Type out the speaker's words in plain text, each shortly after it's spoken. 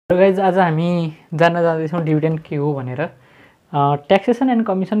Guys आज हामी जान्न जाँदैछौँ डिभिडेन्ड के हो भनेर। ट्याक्सेसन एन्ड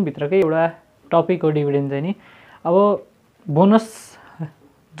कमिसन भित्रकै एउटा टपिक हो डिभिडेन्ड चाहिँ नि। अब बोनस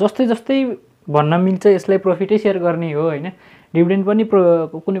जस्तै जस्तै भन्न मिल्छ यसलाई प्रफिटै सेयर गर्ने हो हैन। डिभिडेन्ड पनि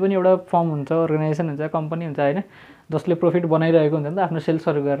कुनै पनि एउटा फर्म हुन्छ, अर्गनाइजेसन हुन्छ, कम्पनी हुन्छ हैन, जसले प्रफिट बनाइरहेको हुन्छ नि त आफ्नो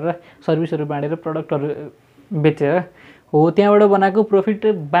सेल्सहरू गरेर, सर्भिसहरू बाँडेर, प्रडक्टहरू बेचेर हो, त्यहाँबाट बनाएको प्रफिट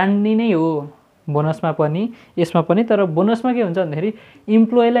बाँड्ने नै हो बोनसमा पनि यसमा पनि। तर बोनसमा के हुन्छ भन्दाखेरि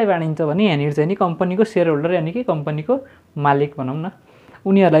इम्प्लोइलाई बाँडिन्छ भने यहाँनिर चाहिँ नि कम्पनीको सेयर होल्डर यानि कि कम्पनीको मालिक भनौँ न,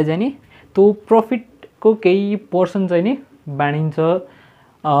 उनीहरूलाई चाहिँ नि त्यो प्रफिटको केही पोर्सन चाहिँ नि बाँडिन्छ।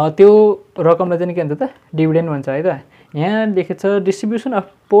 त्यो रकमलाई चाहिँ के भन्छ त, डिभिडेन्ड भन्छ है त। यहाँ लेखेको छ distribution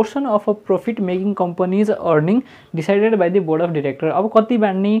of portion of a profit making companies earning decided by the board of director. अब कति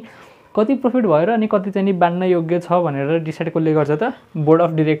बाँड्ने, कति प्रफिट भएर अनि कति चाहिँ नि बाँड्न योग्य छ भनेर डिसाइड कसले गर्छ त, बोर्ड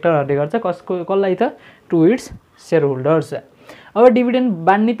अफ डिरेक्टरहरूले गर्छ। कसलाई त, टु इट्स सेयर होल्डर्स। अब डिभिडेन्ड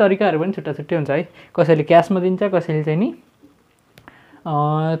बाँड्ने तरिकाहरू पनि छुट्टा छुट्टै हुन्छ है। कसैले क्यासमा दिन्छ, कसैले चाहिँ नि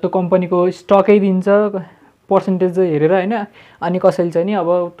त्यो कम्पनीको स्टकै दिन्छ पर्सेन्टेज हेरेर हैन, अनि कसैले चाहिँ नि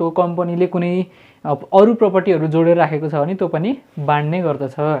अब त्यो कम्पनीले कुनै अरू प्रपर्टीहरू जोडेर राखेको छ भने त्यो पनि बाँड्ने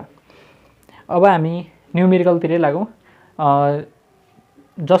गर्दछ। अब हामी न्युमेरिकलतिरै लागौँ।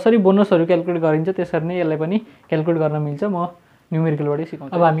 जसरी बोनसहरू क्यालकुलेट गरिन्छ त्यसरी नै यसलाई पनि क्यालकुलेट गर्न मिल्छ। म न्युमेरिकलबाटै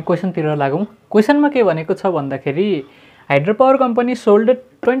सिकाउँछु। अब हामी क्वेसनतिर लागौँ। क्वेसनमा के भनेको छ भन्दाखेरि hydro power company sold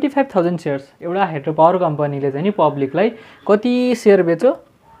 25,000 shares. एउटा हाइड्रो पावर कम्पनीले चाहिँ नि पब्लिकलाई कति सेयर बेच्यो,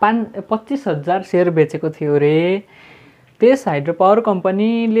 25,000 सेयर बेचेको थियो रे। त्यस हाइड्रो पावर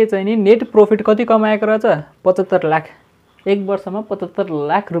कम्पनीले चाहिँ नि नेट प्रफिट कति कमाएको रहेछ, 75 लाख। एक वर्षमा 75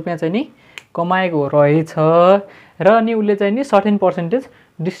 लाख रुपियाँ चाहिँ नि कमाएको रहेछ। र अनि उसले चाहिँ नि 13%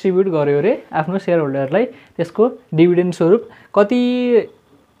 डिस्ट्रिब्युट गर्यो रे आफ्नो सेयर होल्डरलाई। त्यसको डिभिडेन्ड स्वरूप कति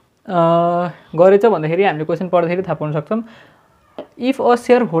गरेछ भन्दाखेरि हामीले क्वेसन पढ्दाखेरि थाहा पाउन सक्छौँ। If a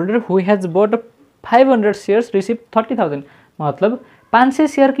share holder who has but 500 shares receive 30,000, मतलब 500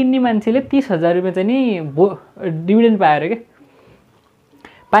 सेयर किन्ने मान्छेले 30,000 रुपियाँ चाहिँ नि डिभिडेन्ड पायो अरे क्या।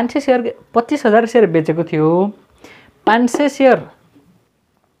 500 सेयर 25,000 सेयर बेचेको थियो, 500 सेयर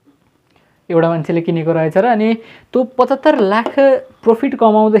एउटा मान्छेले किनेको रहेछ र अनि त्यो 75 लाख प्रफिट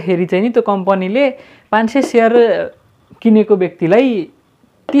कमाउँदाखेरि चाहिँ नि त्यो कम्पनीले 500 सेयर किनेको व्यक्तिलाई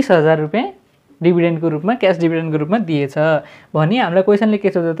 30,000 रुपियाँ डिभिडेन्डको रूपमा, क्यास डिभिडेन्डको रूपमा दिएछ भने हामीलाई क्वेसनले के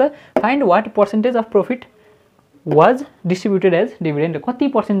सोध्छ त, find what percentage of profit was distributed as dividend. कति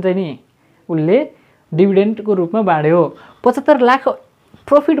पर्सेन्ट चाहिँ नि उसले डिभिडेन्डको रूपमा बाँड्यो। 75 लाख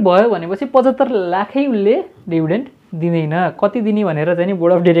प्रफिट भयो भनेपछि 75 लाखै उसले डिभिडेन्ड दिँदैन। कति दिने भनेर चाहिँ नि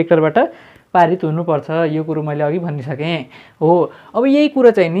बोर्ड अफ डिरेक्टरबाट पारित हुनुपर्छ। यो कुरो मैले अघि भनिसकेँ हो। अब यही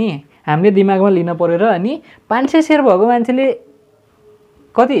कुरा चाहिँ नि हामीले दिमागमा लिन पर्यो र अनि 500 सेयर भएको मान्छेले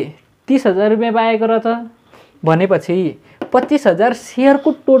कति 30,000 रुपियाँ पाएको रहेछ भनेपछि 25,000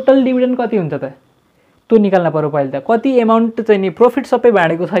 सेयरको टोटल डिभिडेन्ड कति हुन्छ त, त्यो निकाल्न पर्यो पहिला त। कति एमाउन्ट चाहिँ नि प्रफिट सबै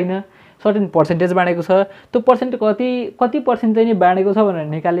बाँडेको छैन, सर्टेन पर्सेन्टेज बाँडेको छ, त्यो पर्सेन्ट कति पर्सेन्ट चाहिँ नि बाँडेको छ भनेर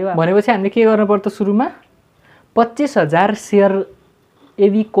निकाल्यो भनेपछि हामीले के गर्नु पर्छ, सुरुमा 25,000 सेयर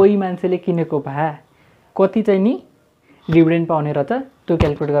यदि कोही मान्छेले किनेको भए कति चाहिँ नि डिभिडेन्ड पाउने रहेछ त्यो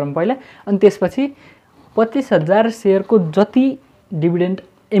क्यालकुलेट गरौँ पहिला। अनि त्यसपछि 25,000 सेयरको जति डिभिडेन्ड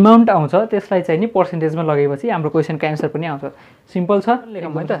एमाउन्ट आउँछ त्यसलाई चाहिँ नि पर्सेन्टेजमा लगाएपछि हाम्रो क्वेसनको एन्सर पनि आउँछ। सिम्पल छ,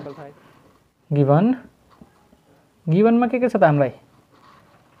 लेखौँ है त। गिभनमा के छ त हामीलाई,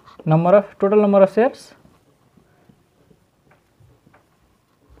 total number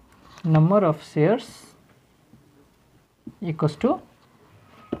of shares equals to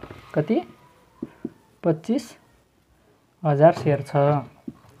कति, 25,000 सेयर छ।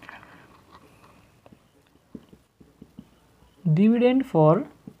 डिभिडेन्ड फर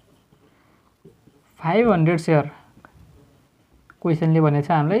 500 सेयर क्वेसनले भनेको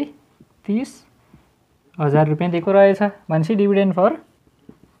छ हामीलाई 30,000 रुपियाँ दिएको रहेछ भनेपछि डिभिडेन्ड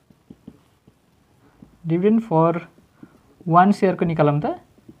फर 1 सेयरको निकालौँ त।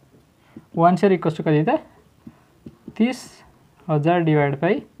 1 सेयर इक्वल्स टु कति त, 30,000 डिभाइड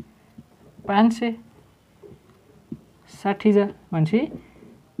बाई 500, 60 भनेपछि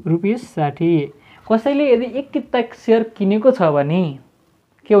 ₹60। कसैले यदि एक किता सेयर किनेको छ भने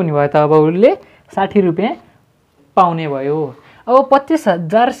के हुने भयो त, अब उसले 60 रुपियाँ पाउने भयो। अब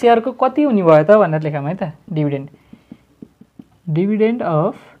 25,000 सेयरको कति हुने भयो त भनेर लेखौँ है त। Dividend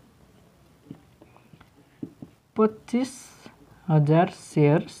of 25,000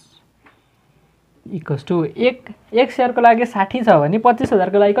 shares equals to एक सेयरको लागि 60 छ भने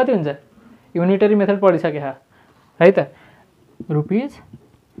 25,000 को लागि कति हुन्छ, युनिटरी मेथड पढिसके है त।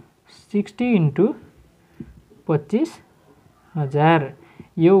 ₹60 इन्टु 25,000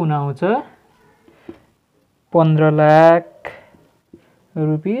 यो हुन आउँछ 15 लाख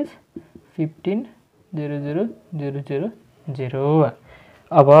रुपिस 15,000,000।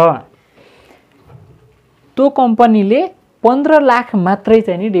 अब त्यो कम्पनीले 15 लाख मात्रै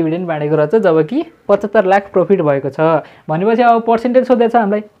चाहिँ नि डिभिडेन्ड बाँडेको रहेछ, जबकि 75 लाख प्रफिट भएको छ भनेपछि अब पर्सेन्टेज सोधेछ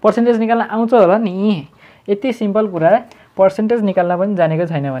हामीलाई, पर्सेन्टेज निकाल्न आउँछ होला नि। यति सिम्पल कुरा पर्सेन्टेज निकाल्न पनि जानेको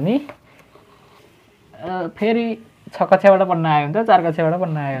छैन भने फेरि 6 कक्षाबाट पढ्न आयो हुन्छ, 4 कक्षाबाट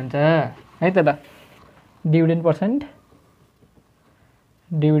पढ्न आयो हुन्छ है त। ल डिभिडेन्ड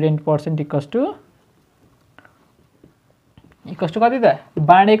पर्सेन्ट इक्वल्स टु कति त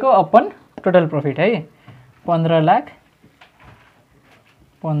बाँडेको अपन टोटल प्रफिट है। 15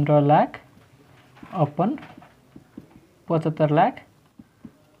 लाख अपन 75 लाख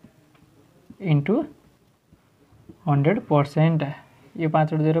इन्टु 100%। यो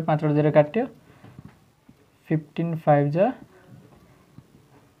 5 वटा 0 काट्यो, 15 5 जा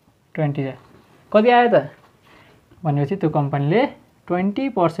 20 जा कति आयो त भनेपछि त्यो कम्पनीले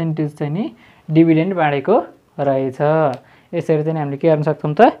 20% चाहिँ नि डिभिडेन्ड बाँडेको रहेछ। यसरी चाहिँ हामीले के गर्न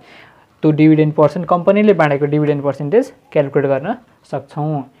सक्छौँ त, त्यो डिभिडेन्ड पर्सेन्ट कम्पनीले बाँडेको डिभिडेन्ड पर्सेन्टेज क्याल्कुलेट गर्न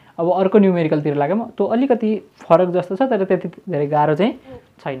सक्छौँ। अब अर्को न्युमेरिकलतिर लाग्यौँ, त्यो अलिकति फरक जस्तो छ तर त्यति धेरै गाह्रो चाहिँ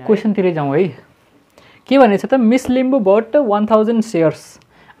छैन। क्वेसनतिरै जाउँ है। के भनेछ त, miss Limbu but 1000 shares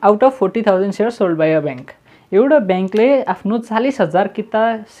out of 40,000 shares sold by a bank. एउटा ब्याङ्कले आफ्नो 40,000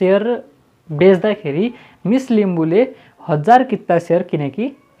 किता सेयर बेच्दाखेरि मिस लिम्बूले 1000 किता सेयर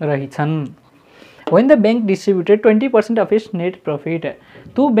किनेकी रहेछन्। When the bank distributed 20% of its net profit,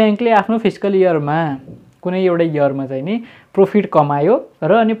 त्यो ब्याङ्कले आफ्नो फिस्कल इयरमा कुनै एउटा इयरमा चाहिँ नि प्रफिट कमायो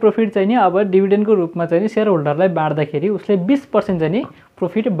र अनि प्रफिट चाहिँ नि अब डिभिडेन्डको रूपमा चाहिँ नि सेयर होल्डरलाई बाँड्दाखेरि उसले 20% चाहिँ नि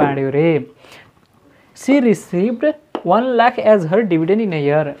प्रफिट बाँड्यो रे। C received 1 lakh as her dividend in a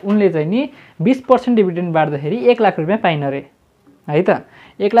year. उनले चाहिँ नि 20% डिभिडेन्ड बाँड्दाखेरि 1 लाख रुपियाँ पाइन रे है त।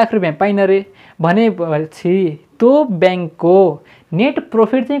 1 लाख रुपियाँ पाइन रे भनेपछि त्यो ब्याङ्कको नेट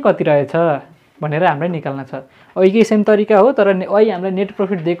प्रफिट चाहिँ कति रहेछ भनेर हामीलाई निकाल्न छ। अहिले सेम तरिका हो तर अहिले हामीलाई नेट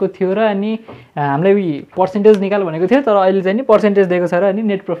प्रफिट दिएको थियो र अनि हामीलाई पर्सेन्टेज निकाल भनेको थियो, तर अहिले चाहिँ नि पर्सेन्टेज दिएको छ र अनि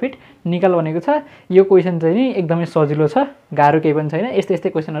नेट प्रफिट निकाल भनेको छ। यो क्वेसन चाहिँ नि एकदमै सजिलो छ, गाह्रो केही पनि छैन। यस्तै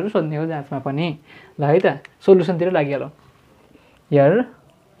यस्तै क्वेसनहरू सोध्ने हो जाँचमा पनि। ल है त सोलुसनतिर लागिहालौँ। यार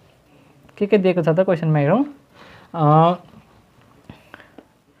के दिएको छ त क्वेसनमा हेरौँ।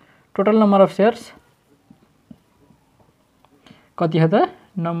 टोटल नम्बर अफ सेयर्स कति हो त,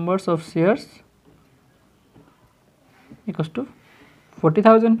 numbers of shares equals two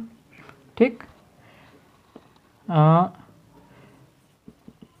 40,000 ठीक।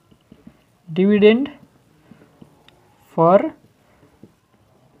 डिभिडेन्ड फर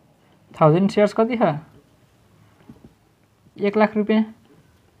 1000 सेयर्स कति छ, 1 लाख रुपियाँ।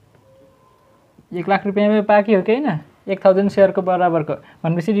 1 लाख रुपियाँ बाँकी हो कि होइन, 1000 सेयरको बराबरको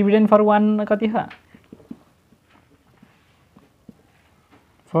भनेपछि डिभिडेन्ड फर 1 कति छ,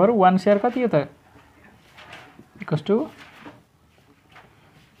 फर 1 सेयर कति हो त, equals two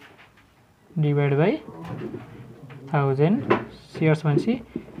divide by 1000 shares भनेपछि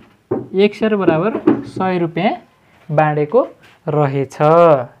 1 सेयर बराबर 100 रुपियाँ बाँडेको रहेछ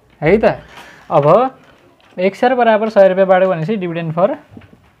है त। अब 1 सेयर बराबर 100 रुपियाँ बाँड्यो भनेपछि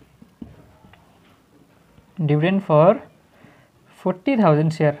dividend for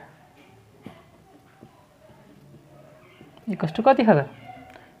 40,000 share equals two कति छ त,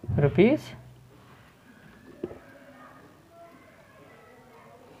 रुपिस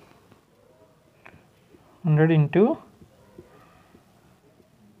 100 इन्टु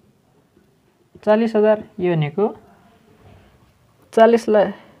 40,000। यो भनेको 40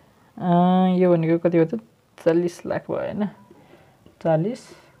 लाख, यो भनेको कति हो त, 40 लाख भयो होइन, 40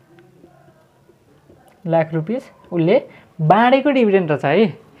 लाख रुपिस उसले बाँडेको डिभिडेन्ड रहेछ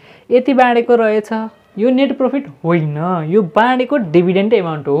है। यति बाँडेको रहेछ, यो नेट प्रफिट होइन, यो बाँडेको डिभिडेन्ड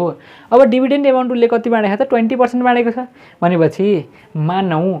एमाउन्ट हो। अब डिभिडेन्ड एमाउन्ट उसले कति बाँडेको छ त, 20% बाँडेको छ भनेपछि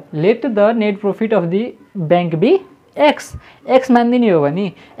मानौँ let the net profit of the bank be x. X मानिदिने हो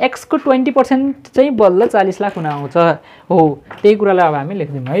भने एक्सको 20% चाहिँ बल्ल 40 लाख हुन आउँछ हो। त्यही कुरालाई अब हामी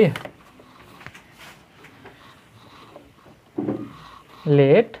लेख्दिउँ है।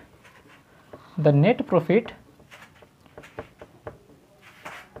 Let the net profit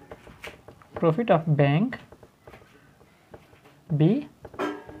of bank be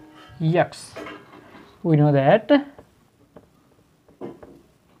X. We know that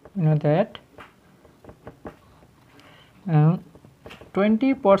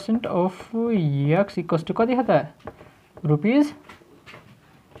 20% of X equals to कति छ त, रुपिस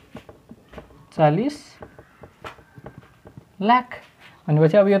 40 लाख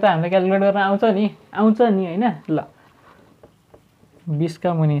भनेपछि अब यो त हामीले क्याल्कुलेट गर्न आउँछ नि हैन। ल 20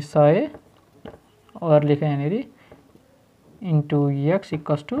 का मुनि 100 और लेखेँ यहाँनिर इन्टु x =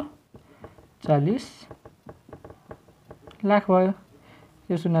 40 लाख भयो।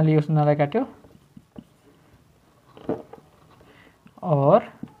 यो शून्यले यो शून्यलाई काट्यो और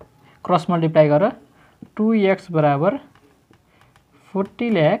क्रस मल्टिप्लाई गर 2x = 40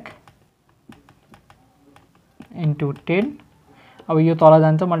 लाख इन्टु 10। अब यो तल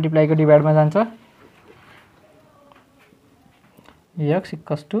जान्छ मल्टिप्लाईको डिभाइडमा जान्छ x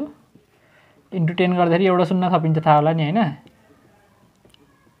 = इन्टु 10 गर्दाखेरि एउटा शून्य थपिन्छ थाहा होला नि हैन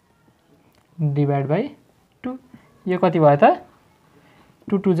डिभाइड बाइ 2। यो कति भयो त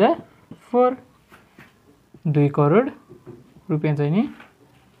 2 2 जा 4 2 करोड रुपैयाँ चाहिँ नि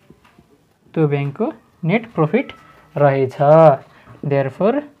त्यो बैंकको नेट प्रॉफिट रहेछ।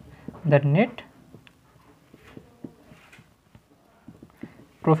 Therefore the net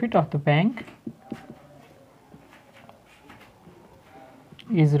profit of the bank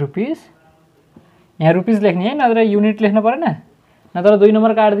is rupees. यहाँ रुपीज लेख्ने है नत्र युनिट लेख्न परेन नत्र 2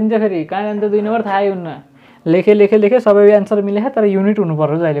 नम्बर काट्दिन्छ फेरि कहाँ जान्छ 2 नम्बर थाहै हुन्न लेखे सबै आन्सर मिले तर युनिट हुनु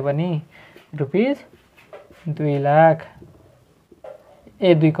पर्यो जहिले पनि रुपीज 2 लाख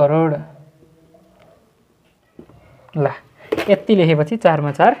 2 करोड। ल यति लेखेपछि 4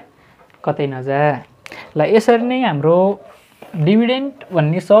 मा 4 कतै नजा। ल यसरी नै हाम्रो डिभिडेन्ड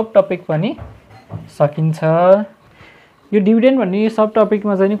भन्ने सब टपिक पनि सकिन्छ। यो डिभिडेन्ड भन्ने सब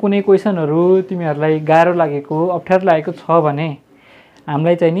टपिकमा चाहिँ कुनै क्वेशनहरु तिमीहरुलाई गाह्रो लागेको अप्ठ्यारो लागेको छ भने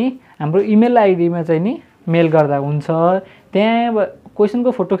हामीलाई चाहिँ नि हाम्रो इमेल आईडीमा चाहिँ नि मेल गर्दा हुन्छ। त्यहाँ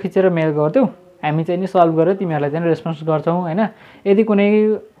क्वेशनको फोटो खिचेर मेल गर्दियौ हामी चाहिँ नि सल्भ गरेर तिमीहरुलाई चाहिँ रेस्पोन्स गर्छौं हैन। यदि कुनै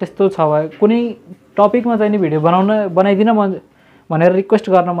त्यस्तो छ भए कुनै टपिकमा चाहिँ नि भिडियो बनाइदिन भनेर रिक्वेस्ट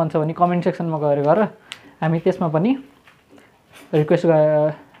गर्न मन छ भने कमेन्ट सेक्सनमा गएर गर हामी त्यसमा पनि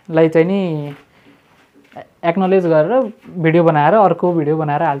रिक्वेस्टलाई चाहिँ नि एक्नोलेज गरेर भिडियो बनाएर अर्को भिडियो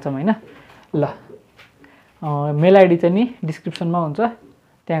बनाएर हाल्छौं हैन। ल मेल आईडी चाहिँ नि डिस्क्रिप्सनमा हुन्छ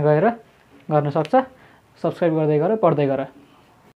त्यहाँ गएर गर्न सक्छ। सब्स्क्राइब गर्दै गर पढ्दै गर।